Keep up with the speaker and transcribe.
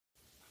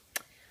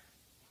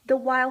the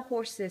wild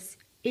horses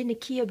in the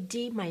key of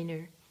D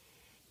minor.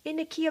 In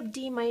the key of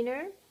D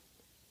minor,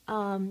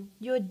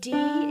 your D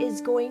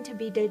is going to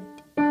be the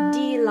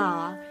D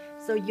La.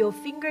 So your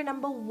finger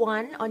number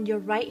 1 on your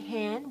right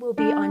hand will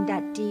be on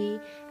that D,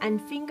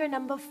 and finger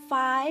number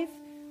 5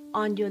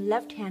 on your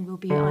left hand will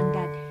be on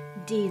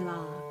that D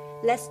La.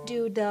 Let's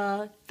do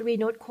the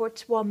 3-note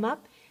chords warm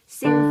up.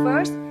 Sing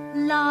first.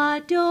 La,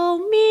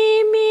 do,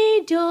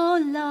 mi, do,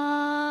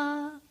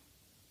 la.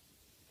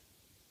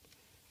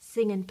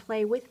 Sing and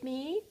play with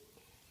me.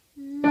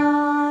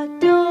 La,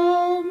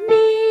 do,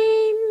 mi,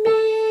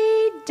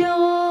 do,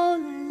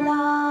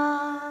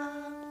 la.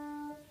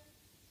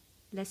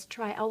 Let's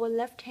try our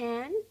left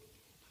hand.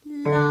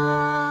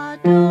 La,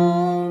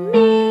 do,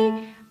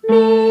 mi,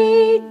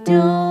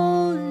 do,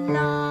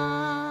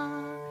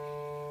 la.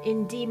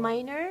 In D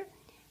minor,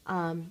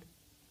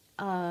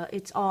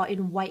 it's all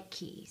in white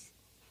keys.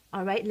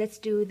 All right, let's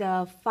do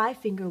the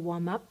 5-finger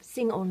warm-up.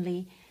 Sing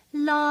only.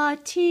 La,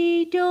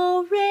 ti,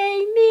 do,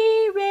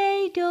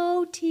 re,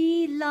 do,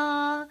 ti,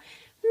 la,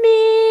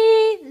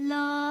 mi,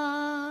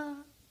 la.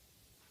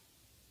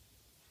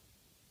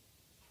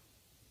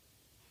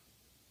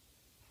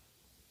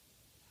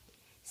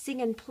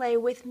 Sing and play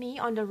with me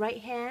on the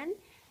right hand.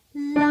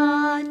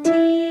 La,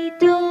 ti,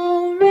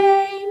 do,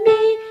 re,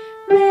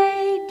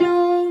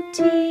 do,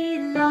 ti,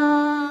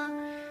 la,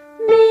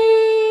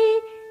 mi,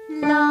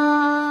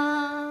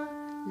 la.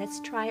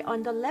 Let's try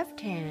on the left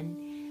hand.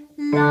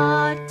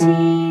 La,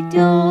 ti,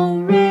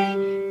 do, re,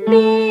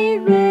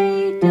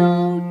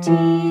 do,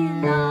 ti,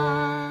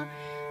 la,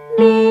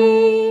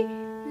 mi,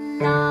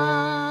 la.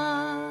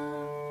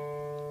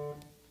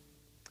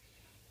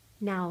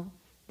 Now,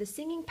 the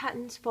singing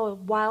patterns for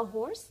wild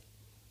horse.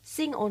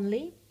 Sing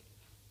only.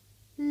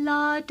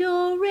 La,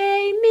 do,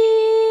 re,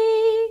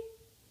 mi.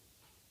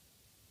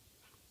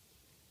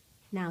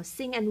 Now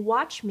sing and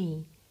watch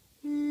me.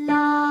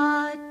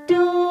 La,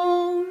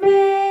 do,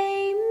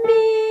 re, mi.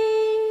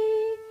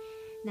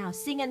 Now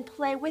sing and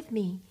play with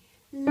me.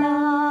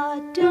 La,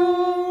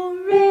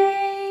 do,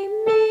 re,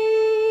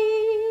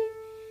 mi.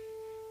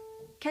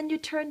 Can you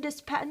turn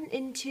this pattern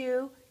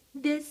into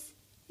this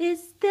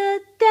is the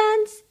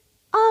dance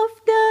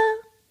of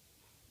the?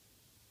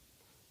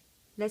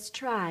 Let's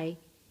try.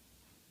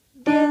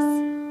 This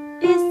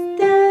is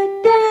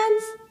the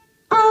dance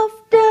of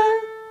the.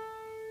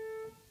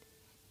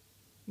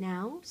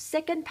 Now,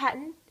 second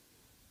pattern,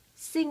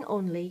 sing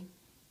only.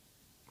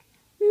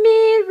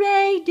 Mi,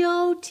 re,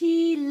 do,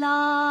 ti,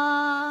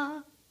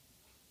 la.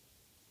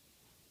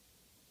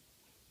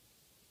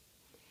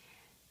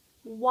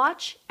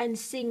 Watch and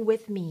sing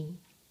with me.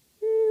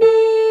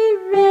 Mi,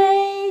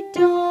 re,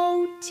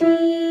 do,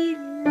 ti,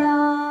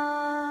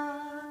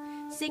 la.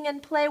 Sing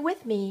and play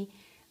with me.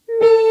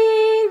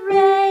 Mi,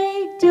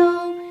 re,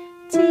 do,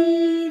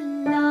 ti,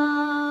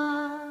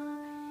 la.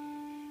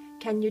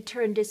 Can you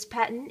turn this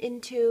pattern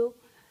into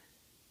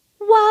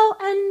wild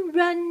and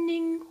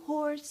running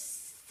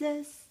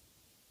horses?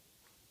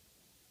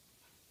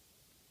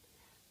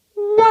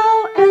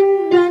 Wild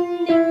and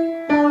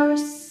running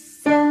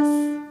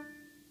horses.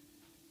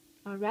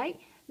 All right,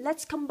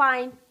 let's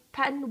combine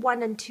pattern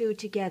 1 and 2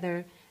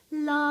 together.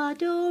 La,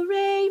 do,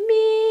 re,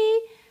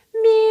 mi,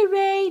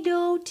 re,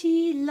 do,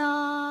 ti,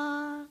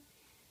 la.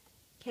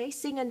 Okay,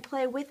 sing and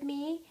play with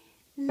me.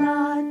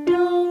 La,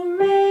 do,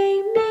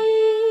 re,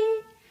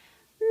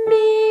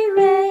 mi,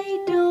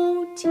 re,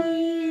 do,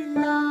 ti,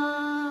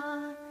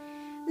 la.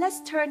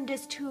 Let's turn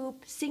this two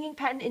singing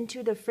pattern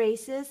into the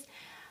phrases.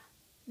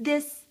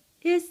 This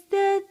is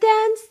the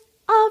dance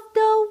of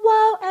the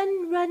wild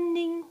and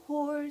running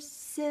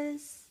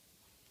horses.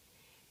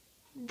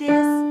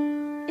 This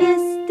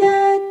is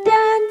the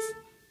dance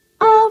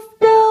of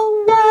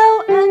the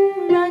wild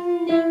and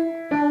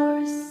running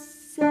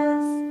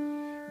horses.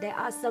 There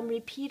are some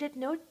repeated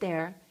notes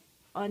there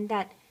on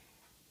that.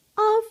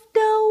 Of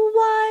the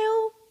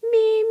wild,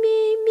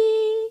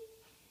 me,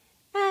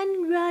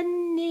 and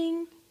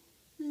running,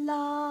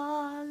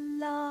 la,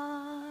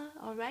 la.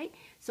 All right,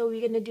 so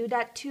we're going to do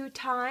that 2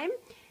 times.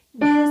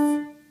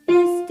 This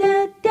is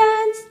the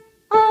dance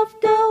of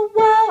the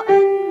wild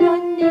and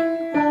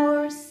running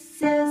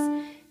horses.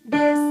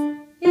 This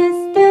is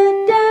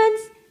the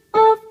dance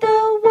of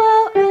the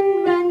wild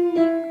and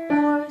running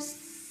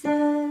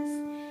horses.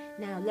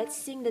 Now let's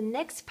sing the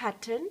next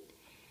pattern.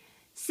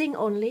 Sing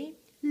only.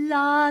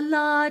 La,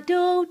 la,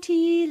 do,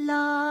 ti,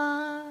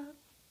 la.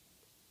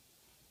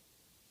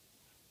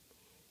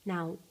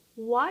 Now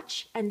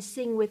watch and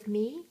sing with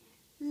me.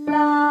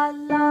 La,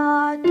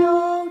 la,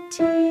 do,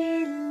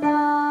 ti,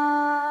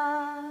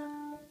 la.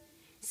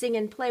 Sing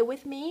and play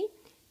with me.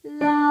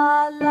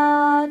 La,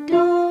 la,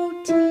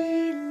 do,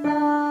 ti,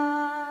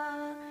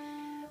 la.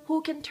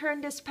 Who can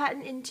turn this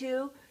pattern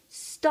into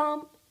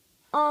stomp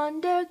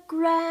on the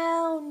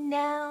ground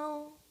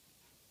now?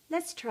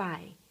 Let's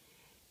try.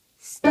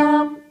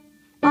 Stomp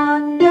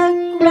on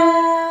the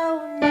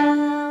ground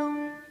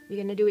now. We're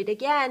going to do it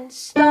again.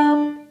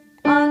 Stomp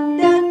on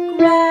the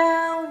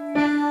ground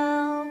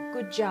now.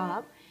 Good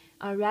job.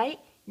 All right.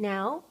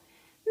 Now,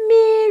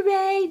 mi,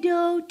 re,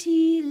 do,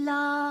 ti,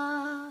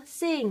 la.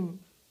 sing.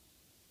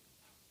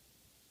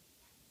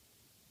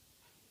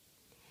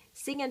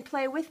 Sing and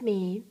play with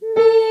me.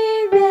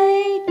 Mi,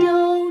 re,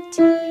 do,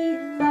 ti,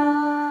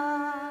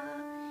 la.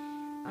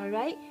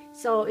 Alright,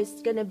 so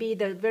it's gonna be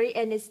the very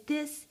end is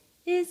this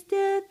is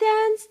the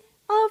dance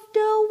of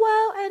the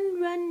wild and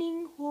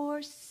running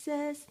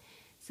horses.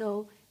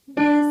 So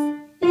this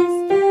is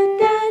the